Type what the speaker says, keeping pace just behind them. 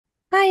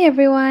Hi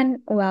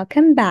everyone,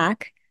 welcome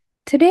back.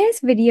 Today's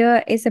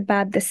video is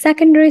about the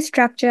secondary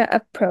structure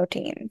of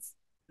proteins.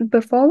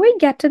 Before we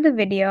get to the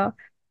video,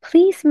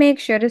 please make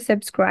sure to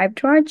subscribe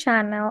to our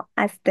channel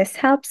as this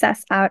helps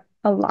us out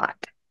a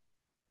lot.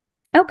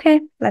 Okay,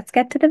 let's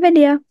get to the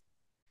video.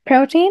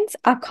 Proteins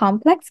are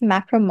complex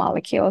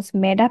macromolecules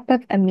made up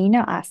of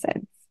amino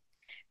acids.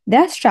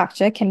 Their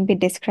structure can be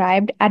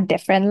described at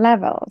different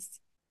levels.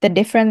 The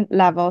different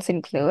levels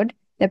include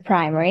the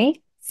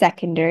primary,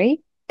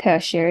 secondary,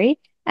 tertiary,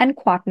 and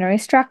quaternary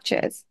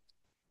structures.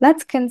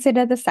 Let's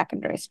consider the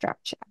secondary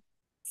structure.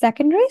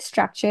 Secondary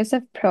structures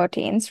of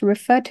proteins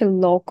refer to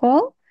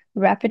local,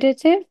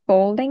 repetitive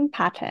folding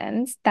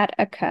patterns that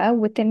occur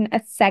within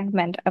a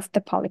segment of the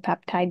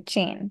polypeptide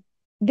chain.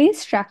 These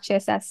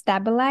structures are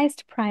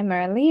stabilized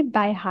primarily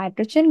by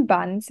hydrogen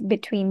bonds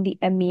between the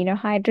amino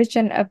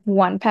hydrogen of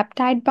one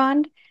peptide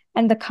bond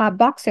and the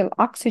carboxyl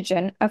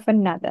oxygen of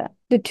another.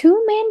 The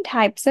two main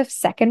types of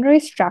secondary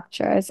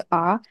structures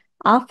are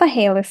alpha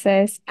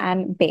helices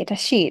and beta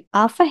sheets.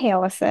 Alpha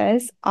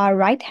helices are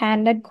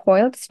right-handed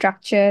coiled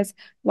structures,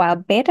 while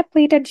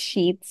beta-pleated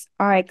sheets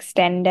are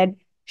extended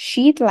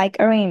sheet-like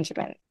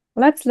arrangements.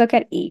 Let's look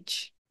at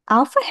each.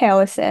 Alpha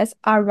helices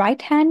are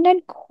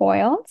right-handed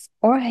coils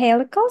or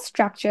helical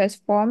structures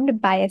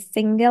formed by a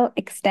single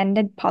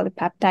extended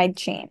polypeptide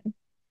chain.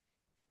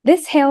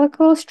 This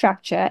helical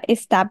structure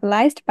is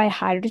stabilized by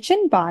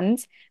hydrogen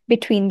bonds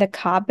between the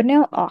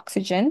carbonyl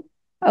oxygen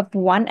of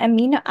one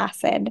amino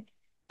acid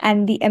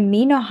and the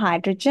amino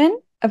hydrogen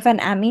of an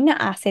amino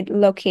acid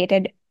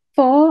located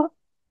 4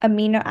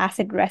 amino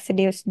acid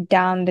residues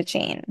down the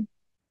chain.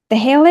 The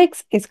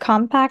helix is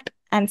compact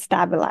and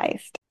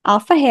stabilized.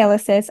 Alpha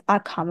helices are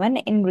common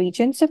in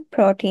regions of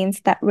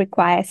proteins that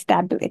require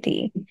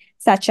stability,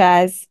 such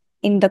as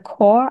in the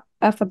core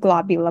of a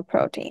globular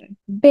protein.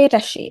 Beta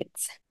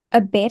sheets. A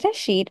beta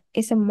sheet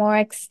is a more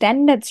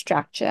extended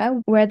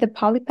structure where the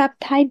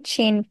polypeptide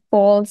chain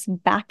folds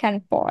back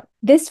and forth.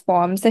 This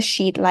forms a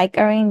sheet-like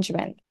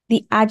arrangement.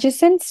 The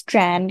adjacent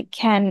strand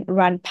can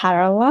run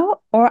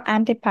parallel or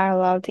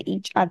antiparallel to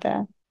each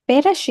other.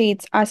 Beta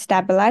sheets are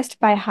stabilized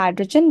by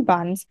hydrogen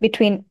bonds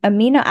between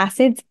amino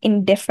acids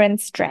in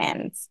different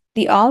strands.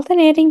 The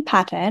alternating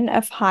pattern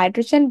of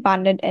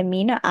hydrogen-bonded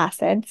amino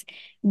acids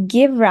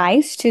give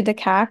rise to the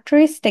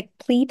characteristic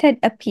pleated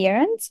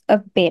appearance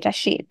of beta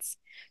sheets.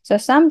 So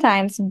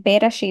sometimes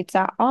beta sheets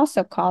are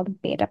also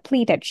called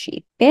beta-pleated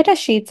sheets. Beta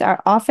sheets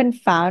are often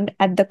found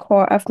at the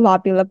core of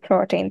globular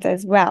proteins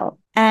as well,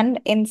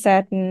 and in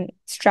certain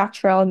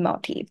structural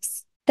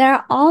motifs. There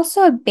are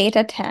also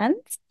beta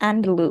turns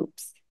and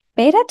loops.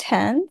 Beta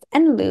turns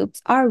and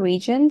loops are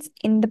regions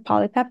in the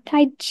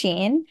polypeptide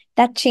chain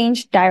that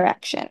change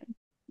direction.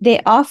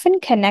 They often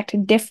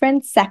connect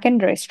different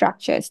secondary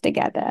structures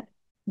together.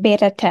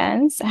 Beta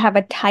turns have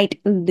a tight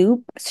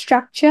loop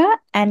structure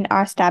and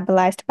are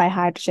stabilized by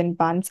hydrogen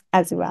bonds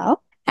as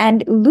well.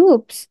 And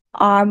loops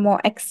are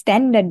more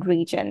extended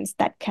regions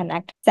that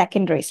connect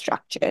secondary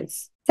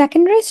structures.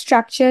 Secondary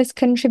structures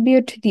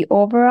contribute to the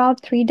overall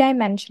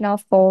three-dimensional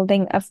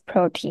folding of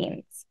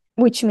proteins,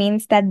 which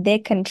means that they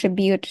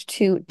contribute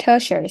to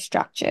tertiary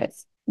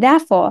structures.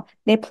 Therefore,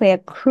 they play a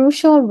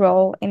crucial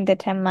role in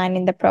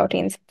determining the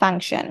protein's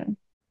function.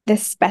 The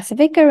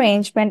specific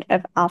arrangement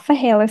of alpha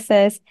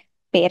helices,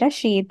 beta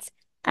sheets,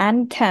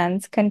 and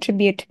turns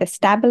contribute to the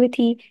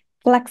stability,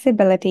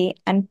 flexibility,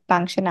 and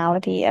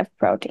functionality of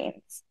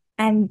proteins.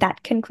 And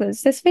that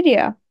concludes this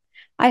video.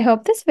 I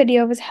hope this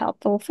video was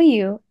helpful for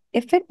you.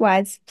 If it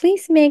was,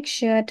 please make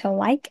sure to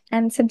like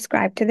and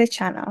subscribe to the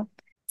channel.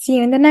 See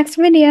you in the next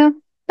video.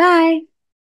 Bye!